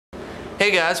Hey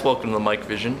guys, welcome to the Mike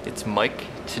Vision. It's Mike.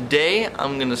 Today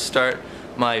I'm gonna start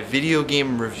my video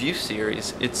game review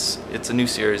series. It's a new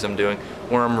series I'm doing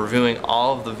where I'm reviewing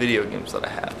all of the video games that I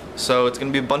have. So it's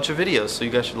gonna be a bunch of videos, so you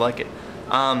guys should like it.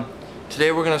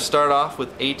 Today we're gonna start off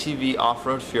with ATV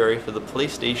Offroad Fury for the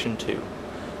PlayStation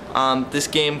 2. This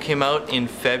game came out in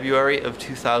February of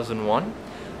 2001.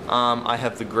 I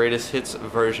have the greatest hits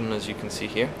version, as you can see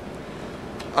here.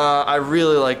 I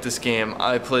really like this game.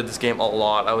 I played this game a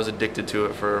lot. I was addicted to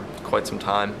it for quite some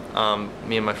time.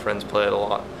 Me and my friends play it a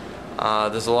lot.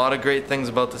 There's a lot of great things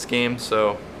about this game,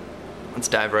 so let's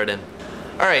dive right in.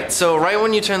 Alright, so right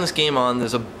when you turn this game on,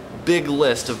 there's a big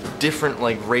list of different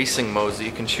racing modes that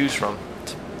you can choose from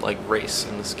to race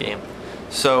in this game.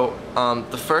 So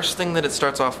the first thing that it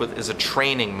starts off with is a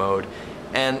training mode.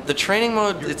 And the training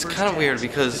mode, it's kind of weird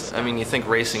because, I mean, you think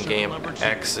racing game,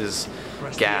 X is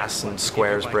gas and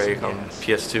square is brake on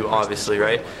PS2, obviously,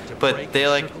 right? But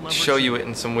they show you it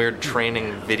in some weird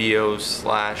training video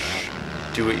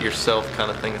 / do-it-yourself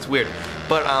kind of thing. It's weird.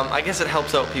 But I guess it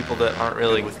helps out people that aren't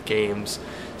really with games.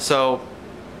 So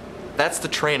that's the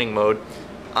training mode.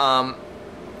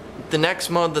 The next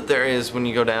mode that there is when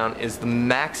you go down is the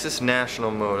Maxis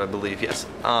National mode, I believe, yes.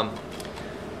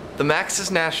 The Maxis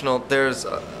National, there's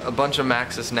a bunch of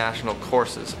Maxis National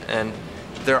courses, and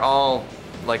they're all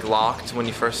locked when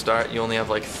you first start. You only have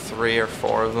 3 or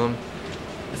 4 of them.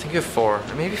 I think you have 4,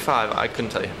 or maybe 5, I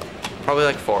couldn't tell you.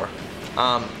 Probably 4.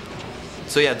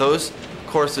 So yeah, those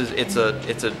courses, it's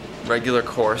a regular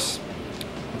course,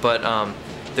 but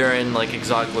they're in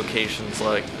exotic locations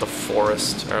like the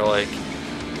forest, or like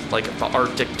the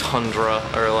Arctic tundra,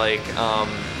 or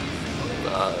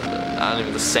I don't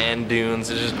even, the sand dunes.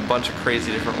 There's just a bunch of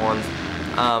crazy different ones.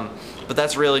 But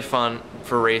that's really fun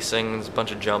for racing. There's a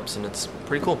bunch of jumps and it's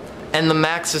pretty cool. And the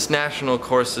Maxis National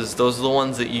courses, those are the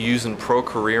ones that you use in Pro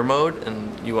Career mode,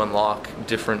 and you unlock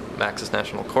different Maxis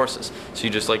National courses. So you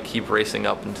just keep racing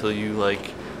up until you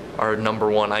are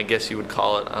 #1, I guess you would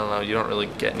call it. I don't know, you don't really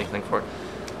get anything for it.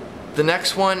 The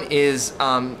next one is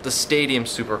the Stadium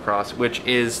Supercross, which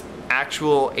is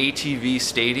actual ATV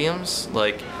stadiums,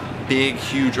 big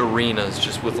huge arenas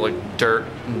just with dirt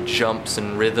and jumps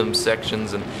and rhythm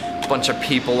sections and a bunch of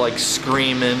people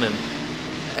screaming, and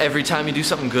every time you do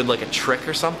something good, like a trick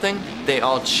or something, they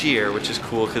all cheer, which is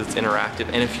cool because it's interactive.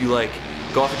 And if you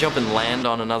go off a jump and land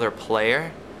on another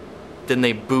player, then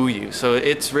they boo you. So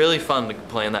it's really fun to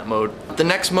play in that mode. The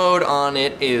next mode on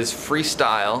it is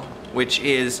freestyle, which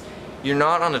is you're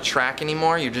not on a track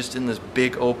anymore, you're just in this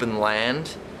big open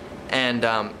land, and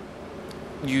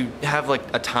you have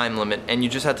a time limit, and you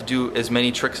just have to do as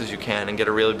many tricks as you can and get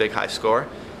a really big high score.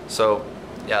 So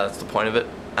yeah, that's the point of it.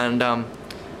 And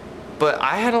but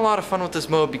I had a lot of fun with this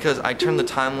mode because I turned the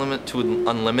time limit to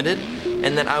unlimited,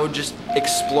 and then I would just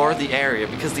explore the area,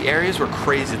 because the areas were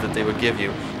crazy that they would give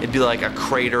you. It'd be a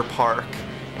crater park,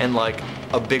 and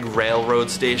a big railroad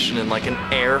station, and an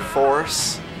air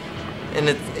force. And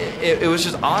it was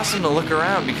just awesome to look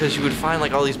around, because you would find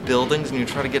all these buildings, and you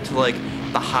try to get to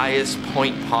the highest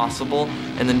point possible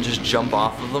and then just jump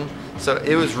off of them. So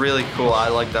it was really cool. I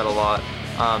liked that a lot.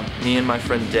 Me and my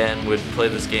friend Dan would play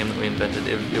this game that we invented.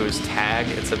 It was tag,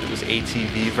 except it was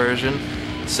ATV version.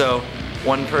 So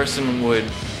one person would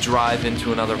drive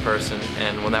into another person,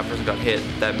 and when that person got hit,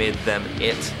 that made them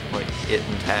it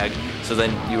in tag. So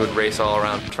then you would race all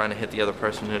around trying to hit the other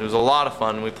person, and it was a lot of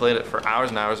fun. We played it for hours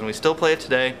and hours, and we still play it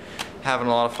today, having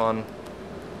a lot of fun.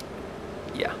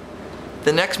 Yeah.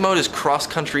 The next mode is cross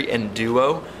country and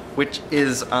duo, which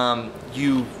is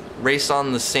you race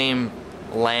on the same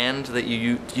land that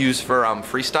you use for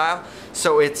freestyle.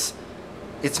 So it's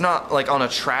not on a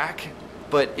track,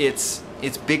 but it's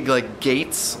big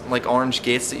gates, orange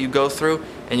gates that you go through,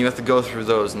 and you have to go through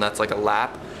those, and that's a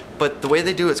lap. But the way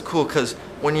they do it's cool, because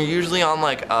when you're usually on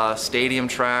a stadium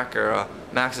track or a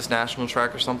Maxis National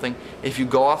track or something, if you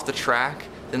go off the track,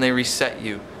 then they reset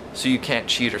you, so you can't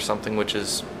cheat or something, which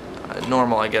is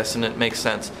normal, I guess, and it makes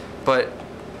sense. But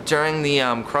during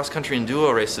the cross-country and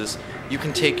duo races, you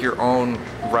can take your own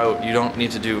route. You don't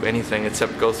need to do anything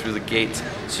except go through the gates,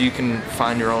 so you can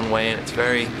find your own way, and it's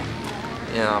very,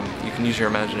 you can use your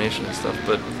imagination and stuff,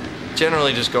 but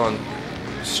generally just going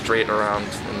straight around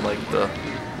in the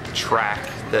track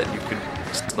that you could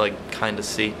kind of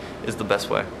see is the best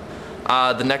way.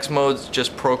 The next mode's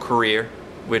just Pro Career,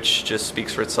 which just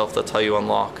speaks for itself. That's how you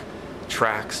unlock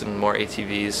tracks and more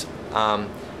ATVs.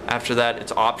 After that,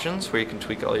 it's options, where you can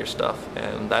tweak all your stuff,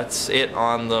 and that's it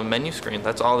on the menu screen.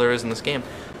 That's all there is in this game.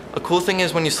 A cool thing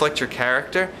is when you select your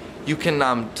character, you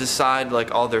can decide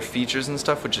all their features and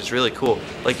stuff, which is really cool.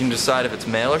 You can decide if it's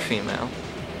male or female.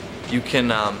 You can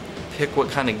pick what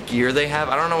kind of gear they have.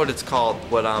 I don't know what it's called,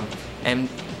 what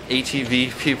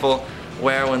ATV people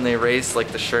wear when they race, like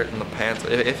the shirt and the pants.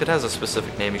 If it has a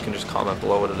specific name, you can just comment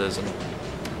below what it is and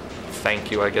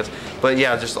thank you, I guess. But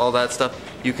yeah, just all that stuff.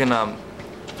 You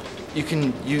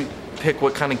pick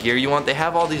what kind of gear you want. They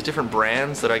have all these different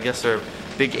brands that I guess are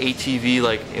big ATV,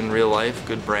 like in real life,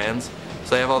 good brands.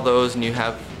 So they have all those, and you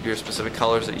have your specific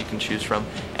colors that you can choose from,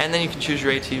 and then you can choose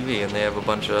your ATV. And they have a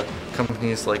bunch of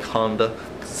companies like Honda.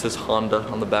 It says Honda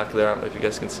on the back there. I don't know if you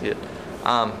guys can see it.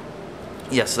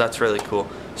 Yeah, so that's really cool.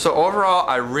 So overall,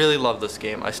 I really love this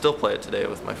game. I still play it today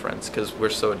with my friends because we're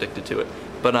so addicted to it.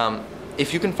 But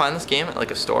if you can find this game at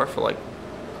like a store for like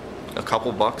a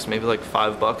couple bucks, maybe like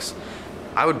 $5,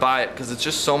 I would buy it because it's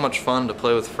just so much fun to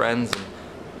play with friends,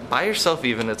 and by yourself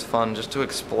even it's fun just to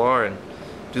explore and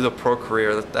do the pro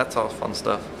career. That's all fun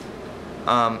stuff.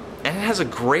 And it has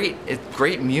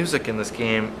great music in this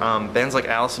game. Bands like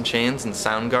Alice in Chains and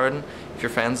Soundgarden, if you're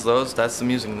fans of those, that's the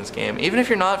music in this game. Even if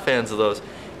you're not fans of those,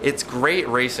 it's great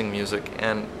racing music,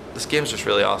 and this game's just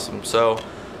really awesome. So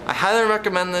I highly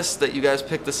recommend this, that you guys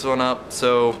pick this one up.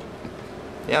 So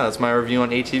yeah, that's my review on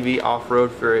ATV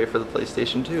Offroad for the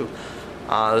PlayStation 2.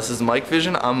 This is Mike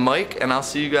Vision. I'm Mike, and I'll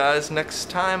see you guys next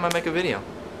time I make a video.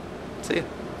 See ya.